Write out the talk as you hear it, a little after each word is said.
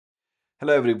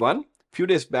Hello everyone. Few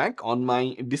days back on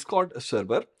my Discord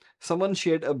server, someone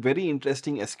shared a very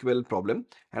interesting SQL problem,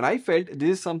 and I felt this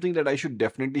is something that I should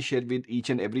definitely share with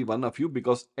each and every one of you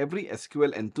because every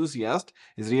SQL enthusiast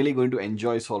is really going to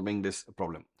enjoy solving this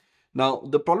problem. Now,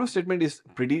 the problem statement is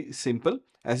pretty simple.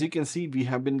 As you can see, we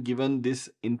have been given this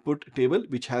input table,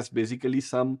 which has basically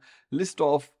some list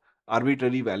of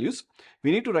arbitrary values. We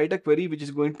need to write a query which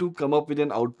is going to come up with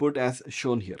an output as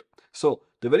shown here. So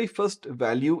the very first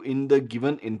value in the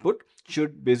given input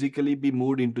should basically be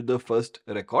moved into the first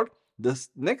record. The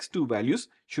next two values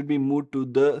should be moved to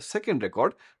the second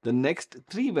record. The next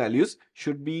three values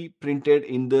should be printed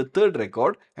in the third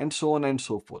record, and so on and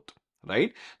so forth.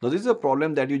 Right? Now, this is a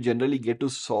problem that you generally get to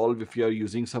solve if you are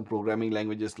using some programming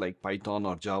languages like Python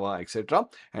or Java, etc.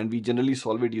 And we generally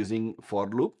solve it using for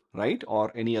loop, right?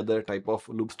 Or any other type of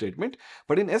loop statement.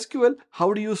 But in SQL,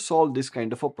 how do you solve this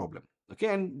kind of a problem? Okay,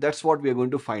 and that's what we are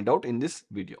going to find out in this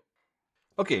video.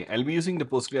 Okay, I'll be using the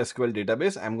PostgreSQL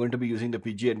database. I'm going to be using the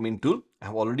pgadmin tool. I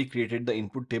have already created the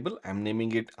input table. I'm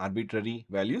naming it arbitrary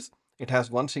values. It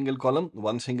has one single column,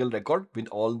 one single record with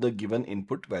all the given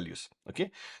input values.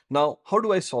 Okay, now how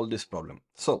do I solve this problem?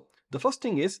 So the first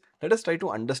thing is, let us try to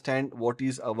understand what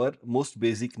is our most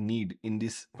basic need in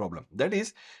this problem. That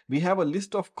is, we have a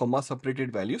list of comma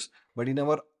separated values, but in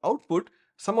our output,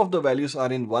 some of the values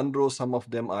are in one row, some of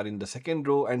them are in the second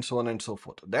row, and so on and so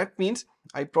forth. That means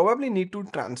I probably need to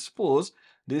transpose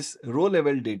this row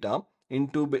level data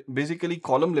into basically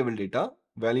column level data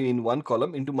value in one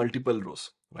column into multiple rows,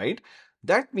 right?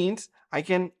 That means I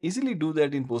can easily do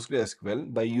that in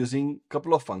PostgreSQL by using a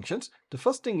couple of functions. The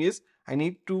first thing is I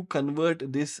need to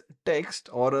convert this text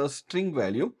or a string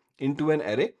value into an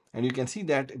array, and you can see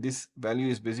that this value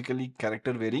is basically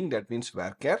character varying. That means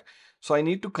varchar. So I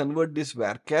need to convert this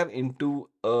varchar into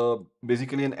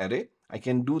basically an array. I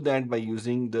can do that by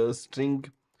using the string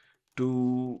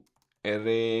to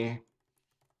array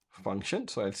function.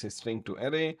 So I'll say string to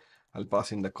array. I'll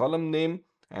pass in the column name,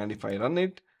 and if I run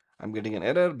it, I'm getting an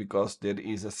error because there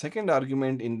is a second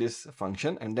argument in this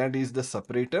function, and that is the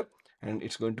separator, and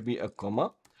it's going to be a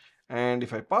comma. And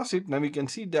if I pass it, now we can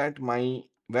see that my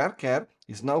varchar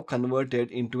is now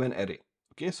converted into an array.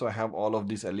 Okay, so I have all of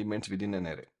these elements within an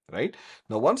array, right?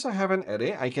 Now, once I have an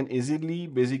array, I can easily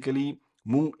basically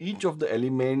move each of the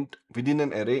element within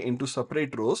an array into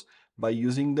separate rows by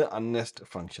using the unnest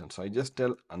function. So I just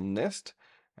tell unnest,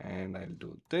 and I'll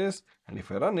do this. And if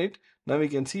I run it, now we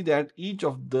can see that each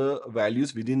of the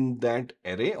values within that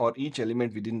array or each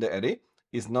element within the array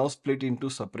is now split into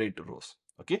separate rows.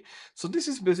 Okay, so this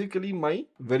is basically my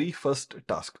very first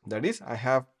task. That is, I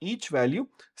have each value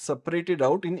separated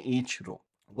out in each row.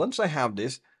 Once I have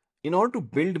this, in order to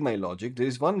build my logic, there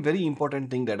is one very important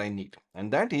thing that I need,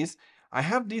 and that is I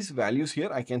have these values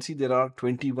here. I can see there are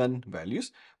 21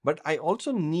 values, but I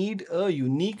also need a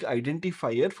unique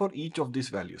identifier for each of these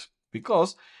values,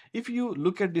 because if you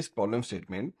look at this problem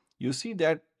statement, you see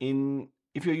that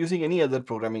if you're using any other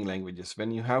programming languages, when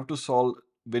you have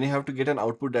to get an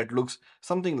output that looks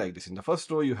something like this. In the first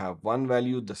row, you have one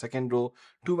value, the second row,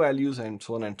 two values, and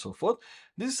so on and so forth.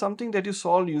 This is something that you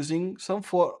solve using some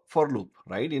for loop,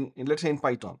 right? In let's say in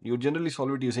Python, you generally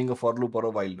solve it using a for loop or a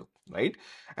while loop, right?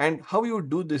 And how you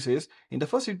do this is, in the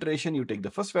first iteration, you take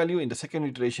the first value. In the second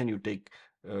iteration, you take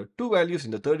two values.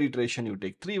 In the third iteration, you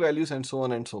take three values, and so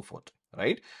on and so forth,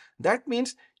 right? That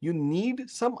means you need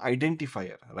some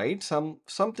identifier, right?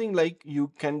 Something like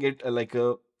you can get like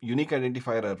a unique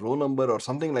identifier, a row number or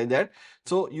something like that.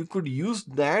 So you could use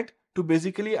that to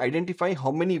basically identify how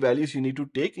many values you need to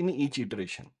take in each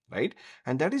iteration, right?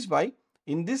 And that is why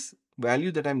in this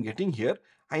value that I'm getting here,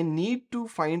 I need to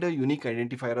find a unique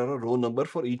identifier or a row number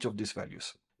for each of these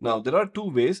values. Now, there are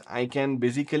two ways I can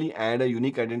basically add a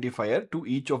unique identifier to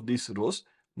each of these rows.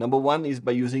 Number one is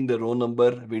by using the row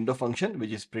number window function,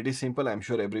 which is pretty simple. I'm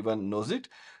sure everyone knows it.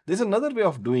 There's another way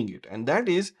of doing it, and that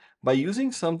is by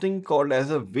using something called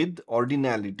as a with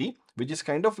ordinality, which is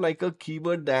kind of like a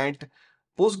keyword that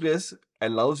Postgres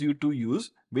allows you to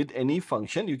use with any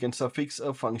function. You can suffix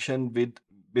a function with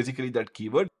basically that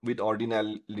keyword with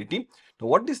ordinality. Now,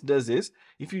 what this does is,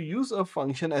 if you use a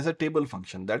function as a table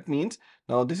function, that means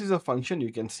now this is a function,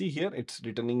 you can see here it's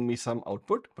returning me some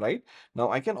output, right?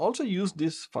 Now I can also use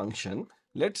this function,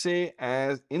 let's say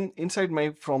as inside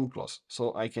my from clause.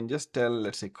 So I can just tell,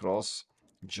 let's say cross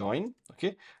join,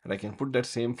 okay, and I can put that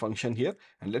same function here,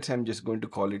 and let's say I'm just going to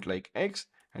call it like x,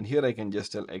 and here I can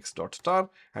just tell x dot star,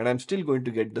 and I'm still going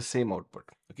to get the same output.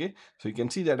 Okay, so you can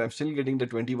see that I'm still getting the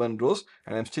 21 rows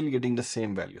and I'm still getting the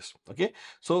same values. Okay,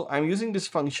 so I'm using this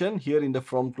function here in the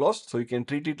from clause, so you can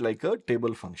treat it like a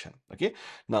table function. Okay,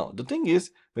 now the thing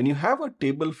is, when you have a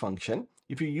table function,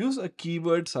 if you use a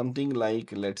keyword something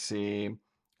like, let's say,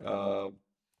 uh,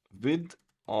 with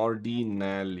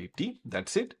ordinality,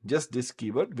 that's it, just this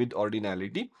keyword with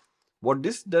ordinality, what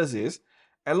this does is,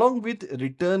 along with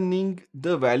returning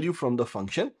the value from the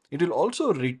function, it will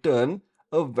also return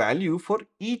a value for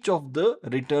each of the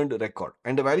returned record,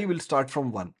 and the value will start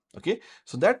from 1. Okay,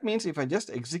 so that means if I just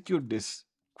execute this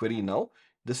query now,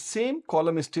 the same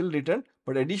column is still returned,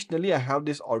 but additionally I have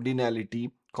this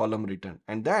ordinality column returned,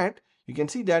 and that you can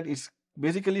see that it's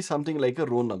basically something like a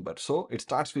row number. So it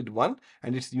starts with 1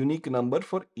 and it's unique number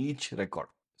for each record.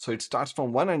 So it starts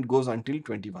from 1 and goes until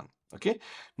 21. Okay,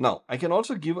 now I can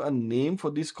also give a name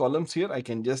for these columns here. I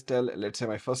can just tell, let's say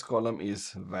my first column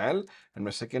is val and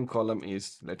my second column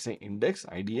is, let's say, index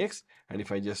idx, and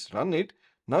if I just run it,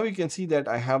 now you can see that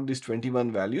I have these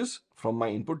 21 values from my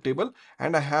input table,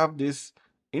 and I have this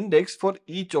index for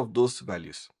each of those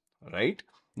values, right?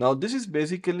 Now this is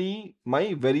basically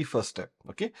my very first step.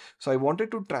 Okay, so I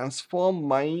wanted to transform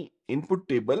my input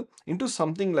table into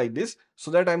something like this,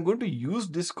 so that I'm going to use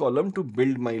this column to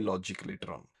build my logic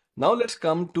later on. Now let's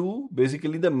come to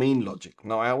basically the main logic.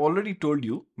 Now I have already told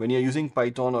you, when you're using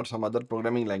Python or some other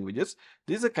programming languages,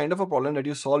 this is a kind of a problem that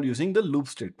you solve using the loop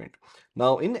statement.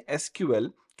 Now in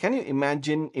SQL, can you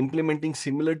imagine implementing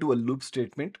similar to a loop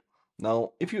statement?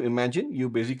 Now if you imagine, you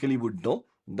basically would know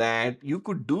that you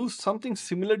could do something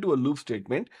similar to a loop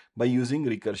statement by using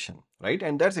recursion, right?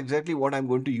 And that's exactly what I'm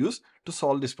going to use to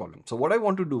solve this problem. So what I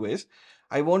want to do is,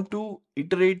 I want to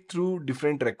iterate through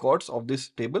different records of this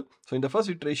table. So in the first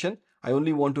iteration, I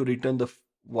only want to return the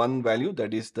one value,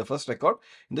 that is the first record.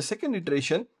 In the second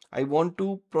iteration, I want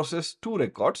to process 2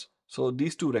 records. So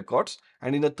these 2 records,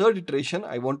 and in the third iteration,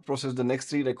 I want to process the next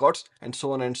 3 records, and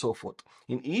so on and so forth.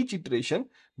 In each iteration,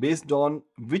 based on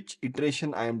which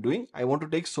iteration I am doing, I want to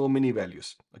take so many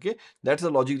values. Okay, that's the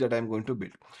logic that I'm going to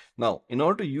build. Now, in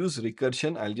order to use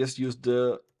recursion, I'll just use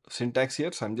the syntax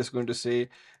here. So I'm just going to say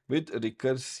with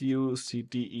recursive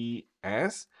CTE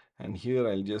as, and here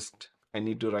I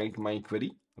need to write my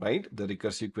query, right? The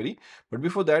recursive query. But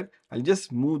before that, I'll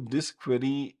just move this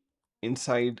query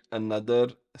inside another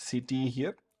CTE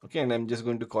here. Okay, and I'm just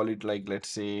going to call it like, let's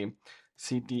say,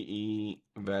 CTE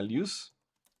values.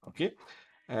 Okay,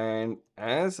 and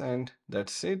as, and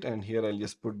that's it. And here I'll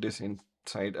just put this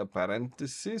inside a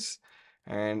parenthesis,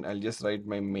 and I'll just write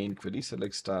my main query,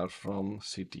 select star from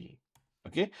CTE.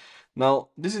 Okay, now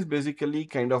this is basically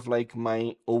kind of like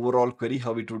my overall query,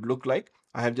 how it would look like.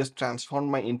 I have just transformed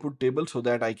my input table so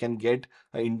that I can get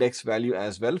an index value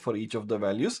as well for each of the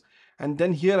values. And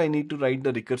then here I need to write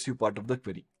the recursive part of the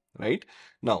query, right?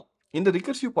 Now, in the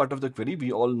recursive part of the query,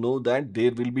 we all know that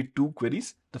there will be 2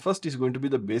 queries. The first is going to be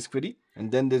the base query,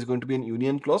 and then there's going to be an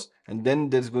union clause, and then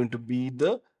there's going to be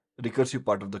the recursive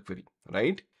part of the query,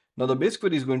 right? Now the base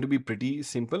query is going to be pretty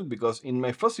simple, because in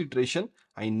my first iteration,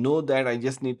 I know that I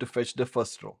just need to fetch the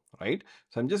first row, right?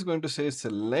 So I'm just going to say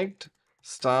select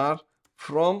star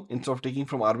from, instead of taking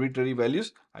from arbitrary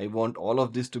values, I want all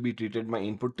of this to be treated my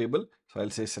input table. So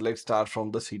I'll say select star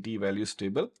from the CT values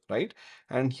table, right?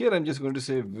 And here I'm just going to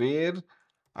say where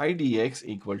idx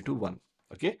equal to 1.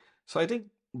 Okay, so I think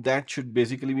that should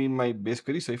basically be my base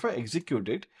query. So if I execute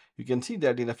it, you can see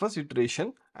that in the first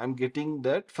iteration, I'm getting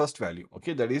that first value.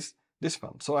 Okay, that is this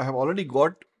one. So I have already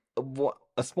got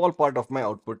a small part of my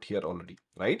output here already,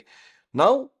 right?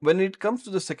 Now, when it comes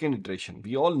to the second iteration,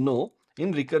 we all know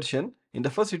in recursion, in the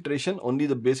first iteration, only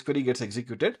the base query gets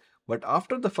executed. But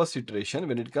after the first iteration,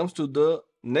 when it comes to the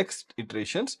next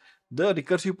iterations, the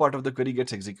recursive part of the query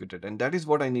gets executed. And that is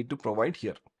what I need to provide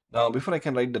here. Now, before I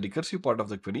can write the recursive part of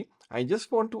the query, I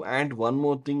just want to add one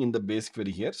more thing in the base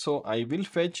query here. So I will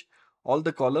fetch all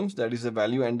the columns, that is the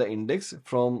value and the index,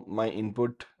 from my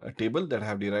input table that I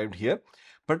have derived here.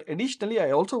 But additionally,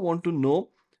 I also want to know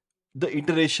the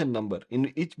iteration number,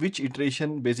 in which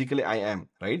iteration basically I am,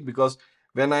 right? Because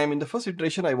when I am in the first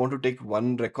iteration, I want to take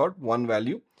 1 record, 1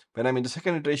 value. When I'm in the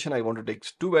second iteration, I want to take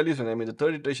 2 values. When I'm in the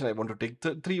third iteration, I want to take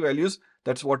 3 values.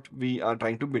 That's what we are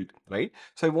trying to build, right?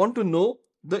 So I want to know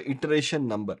the iteration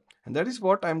number, and that is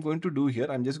what I'm going to do here.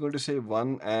 I'm just going to say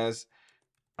 1 as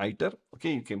iter.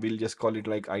 Okay, we'll just call it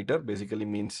like iter, basically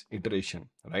means iteration,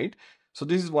 right? So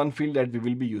this is one field that we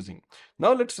will be using.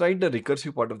 Now let's write the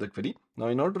recursive part of the query. Now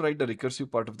in order to write the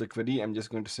recursive part of the query, I'm just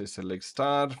going to say select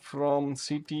star from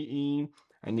CTE.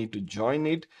 I need to join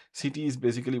it. CTE is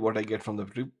basically what I get from the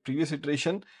previous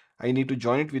iteration. I need to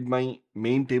join it with my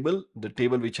main table, the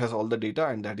table which has all the data,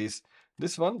 and that is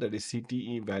this one, that is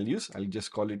CTE values. I'll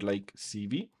just call it like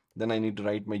CV. Then I need to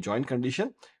write my join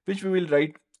condition, which we will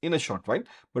write in a short while.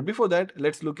 But before that,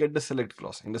 let's look at the select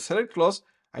clause. In the select clause,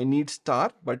 I need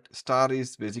star, but star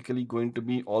is basically going to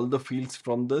be all the fields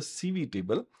from the CV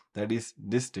table, that is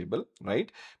this table,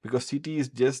 right? Because CT is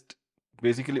just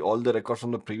basically all the records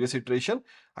from the previous iteration.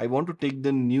 I want to take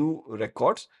the new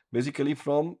records basically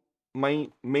from my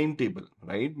main table,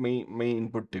 right? My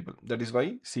input table. That is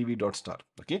why CV dot star.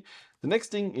 Okay. The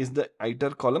next thing is the iter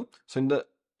column. So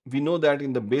we know that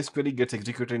in the base query gets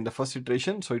executed in the first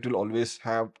iteration, so it will always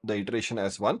have the iteration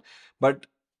as 1. But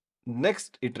the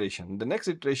next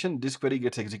iteration, this query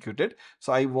gets executed.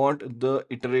 So I want the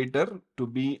iterator to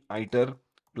be iter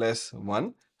plus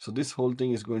 1. So this whole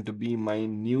thing is going to be my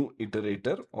new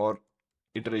iterator or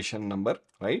iteration number,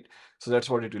 right? So that's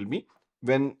what it will be.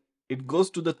 When it goes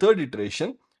to the third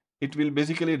iteration, it will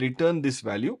basically return this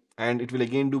value and it will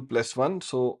again do plus 1.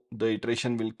 So the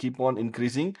iteration will keep on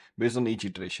increasing based on each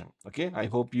iteration. Okay, I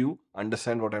hope you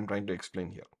understand what I'm trying to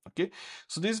explain here. Okay,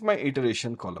 so this is my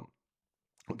iteration column.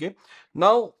 Okay,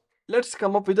 now let's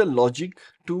come up with a logic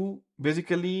to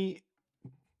basically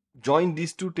join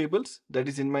these two tables that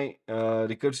is in my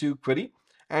recursive query,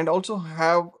 and also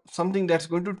have something that's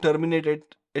going to terminate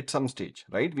it at some stage,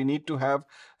 right? We need to have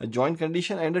a join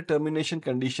condition and a termination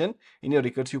condition in your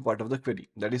recursive part of the query.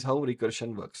 That is how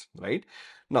recursion works, right?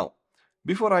 Now,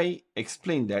 before I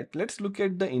explain that, let's look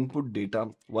at the input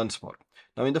data once more.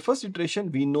 Now, in the first iteration,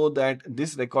 we know that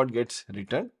this record gets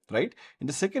returned, right? In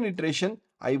the second iteration,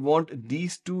 I want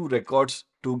these two records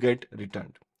to get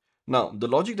returned. Now, the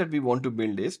logic that we want to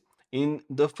build is, in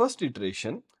the first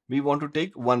iteration, we want to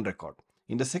take one record.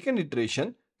 In the second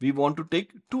iteration, we want to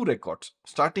take two records,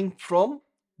 starting from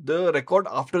the record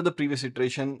after the previous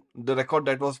iteration. The record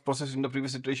that was processed in the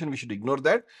previous iteration, we should ignore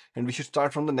that and we should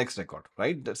start from the next record,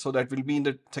 right? So that will be in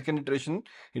the second iteration,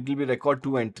 it will be record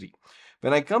 2 and 3.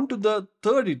 When I come to the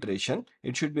third iteration,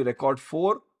 it should be record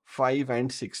 4, 5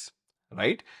 and 6,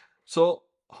 right? So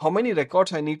how many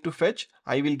records I need to fetch?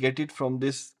 I will get it from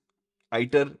this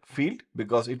iter field,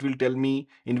 because it will tell me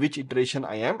in which iteration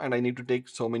I am and I need to take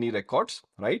so many records,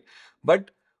 right?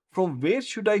 But from where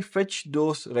should I fetch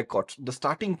those records? The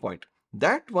starting point,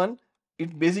 that one,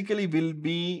 it basically will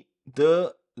be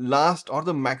the last or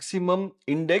the maximum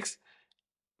index.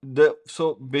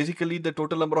 So basically the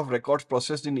total number of records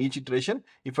processed in each iteration,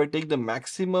 if I take the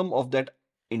maximum of that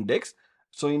index,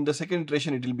 so in the second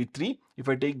iteration it will be 3. If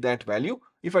I take that value,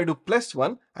 if I do plus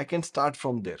 1, I can start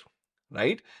from there,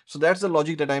 right? So that's the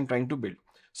logic that I'm trying to build.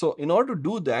 So in order to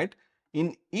do that,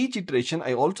 in each iteration,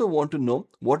 I also want to know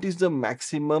what is the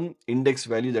maximum index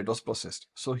value that was processed.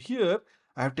 So here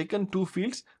I have taken two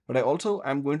fields, but I also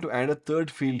am going to add a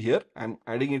third field here. I'm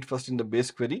adding it first in the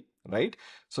base query, right?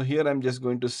 So here I'm just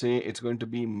going to say it's going to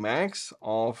be max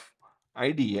of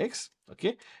IDX,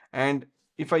 okay? And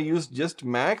if I use just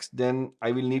max, then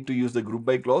I will need to use the group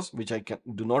by clause, which I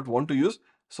do not want to use.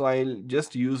 So I'll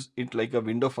just use it like a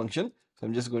window function. So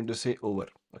I'm just going to say over,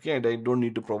 okay? And I don't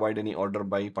need to provide any order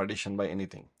by, partition by,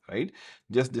 anything, right?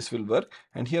 Just this will work.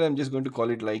 And here I'm just going to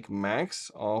call it like max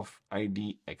of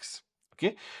IDX,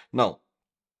 okay? Now,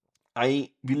 I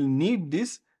will need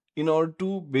this in order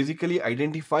to basically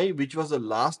identify which was the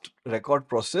last record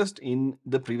processed in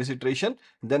the previous iteration.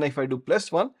 Then if I do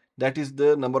plus 1, that is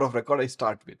the number of record I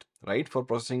start with, right, for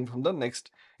processing from the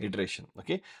next iteration.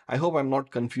 Okay, I hope I'm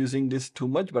not confusing this too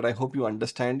much, but I hope you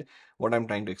understand what I'm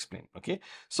trying to explain. Okay,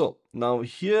 so now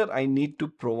here I need to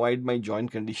provide my join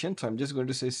condition. So I'm just going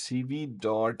to say cv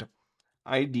dot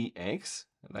idx,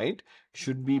 right,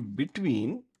 should be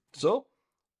between. So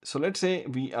let's say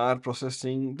we are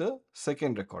processing the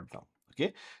second record now.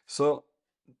 Okay, so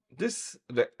this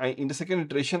in the second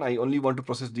iteration, I only want to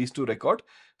process these two records.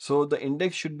 So the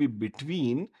index should be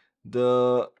between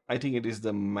the, I think it is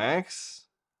the max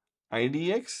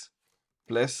IDX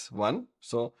plus 1.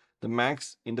 So the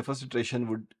max in the first iteration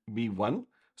would be 1.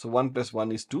 So 1 plus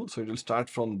 1 is 2. So it will start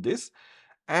from this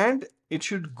and it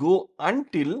should go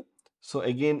until, so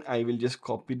again, I will just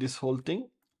copy this whole thing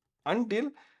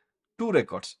until two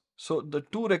records. So the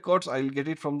two records, I will get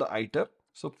it from the iter.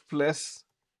 So plus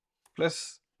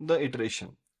the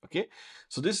iteration. Okay,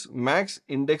 so this max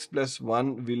index plus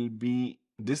 1 will be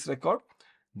this record.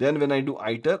 Then when I do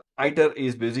iter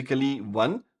is basically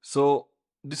 1. So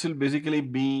this will basically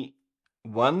be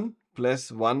 1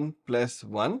 plus 1 plus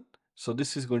 1. So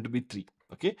this is going to be 3.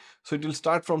 Okay, so it will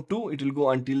start from 2, it will go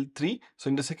until 3. So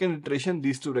in the second iteration,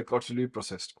 these two records will be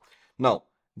processed. Now,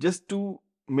 just to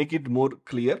make it more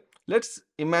clear, let's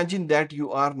imagine that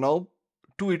you are now,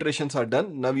 two iterations are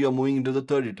done. Now you are moving into the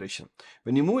third iteration.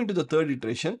 When you move into the third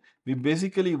iteration, we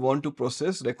basically want to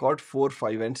process record 4,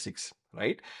 5 and 6,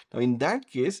 right? Now in that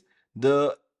case,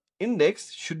 the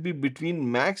index should be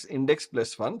between max index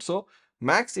plus 1. So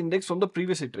max index from the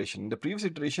previous iteration. In the previous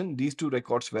iteration, these two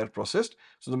records were processed.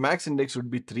 So the max index would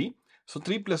be 3. So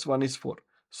 3 plus 1 is 4.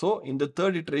 So in the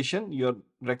third iteration, your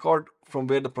record from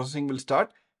where the processing will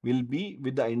start will be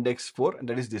with the index 4, and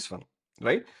that is this one,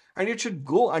 right? And it should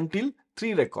go until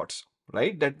 3 records,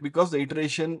 right? That because the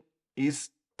iteration is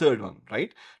third one,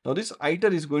 right? Now this iter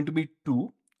is going to be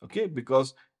 2, okay?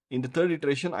 Because in the third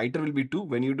iteration, iter will be 2.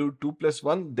 When you do 2 plus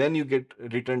 1, then you get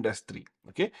returned as 3,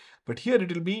 okay? But here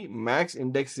it will be max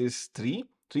index is 3,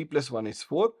 3 plus 1 is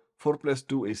 4, 4 plus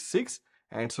 2 is 6,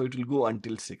 and so it will go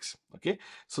until 6, okay?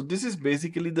 So this is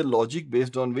basically the logic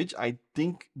based on which I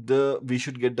think we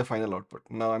should get the final output.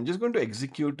 Now I'm just going to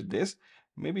execute this.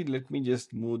 Maybe let me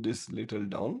just move this little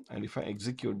down, and if I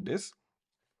execute this,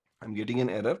 I'm getting an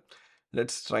error.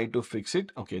 Let's try to fix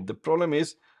it. Okay, the problem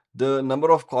is the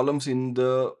number of columns in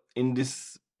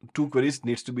this two queries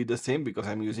needs to be the same because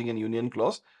I'm using an union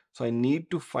clause. So I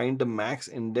need to find the max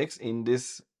index in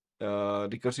this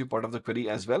recursive part of the query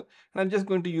as well. And I'm just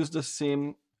going to use the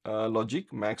same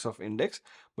logic, max of index,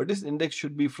 but this index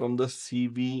should be from the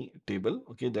CV table.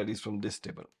 Okay, that is from this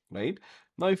table, right?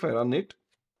 Now if I run it,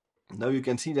 now you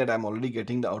can see that I'm already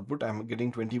getting the output. I'm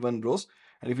getting 21 rows.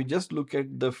 And if you just look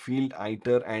at the field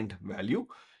iter and value,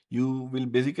 you will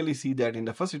basically see that in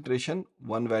the first iteration,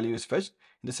 one value is fetched.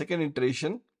 In the second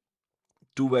iteration,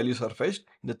 two values are fetched.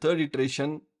 In the third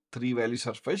iteration, three values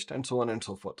are fetched, and so on and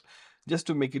so forth. Just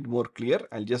to make it more clear,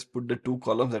 I'll just put the two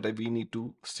columns that we need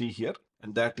to see here.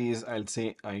 And that is, I'll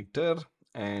say iter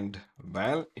and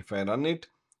val. If I run it,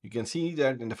 you can see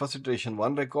that in the first iteration,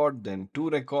 one record, then two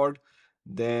record,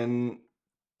 then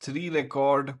 3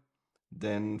 record,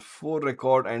 then 4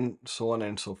 record, and so on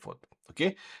and so forth.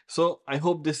 Okay, so I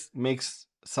hope this makes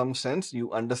some sense.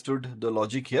 You understood the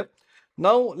logic here.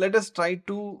 Now let us try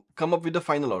to come up with the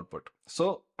final output.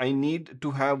 So I need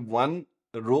to have one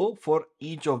row for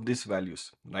each of these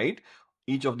values, right?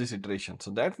 Each of this iteration. So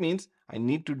that means I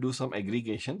need to do some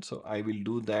aggregation. So I will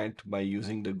do that by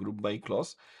using the group by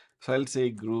clause. So I'll say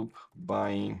group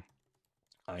by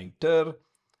iter,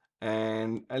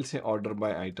 and I'll say order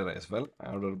by iter as well,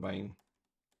 order by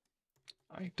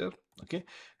iter. Okay,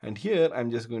 and here I'm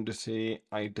just going to say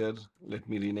iter, let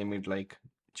me rename it like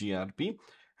grp,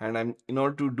 and in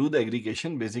order to do the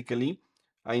aggregation, basically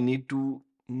I need to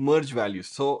merge values.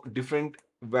 So different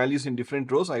values in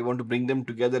different rows, I want to bring them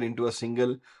together into a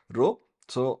single row.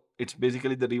 So it's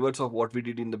basically the reverse of what we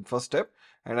did in the first step,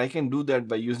 and I can do that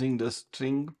by using the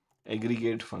string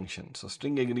aggregate function. So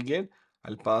string aggregate,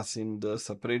 I'll pass in the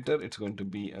separator, it's going to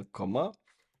be a comma,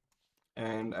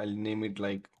 and I'll name it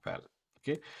like val.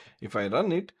 Okay, if I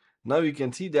run it, now you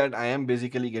can see that I am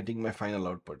basically getting my final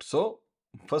output. So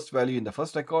first value in the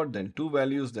first record, then two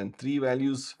values, then three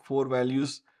values, four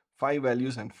values, five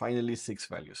values, and finally six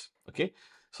values. Okay,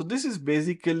 so this is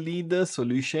basically the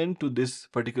solution to this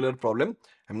particular problem.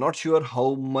 I'm not sure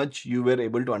how much you were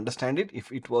able to understand it.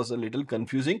 If it was a little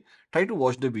confusing, try to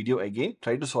watch the video again,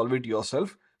 try to solve it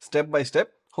yourself step by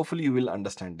step. Hopefully you will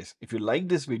understand this. If you like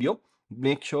this video,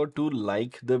 make sure to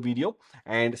like the video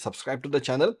and subscribe to the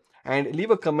channel and leave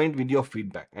a comment with your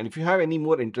feedback. And if you have any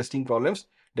more interesting problems,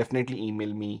 definitely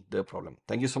email me the problem.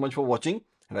 Thank you so much for watching,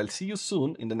 and I'll see you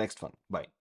soon in the next one. Bye.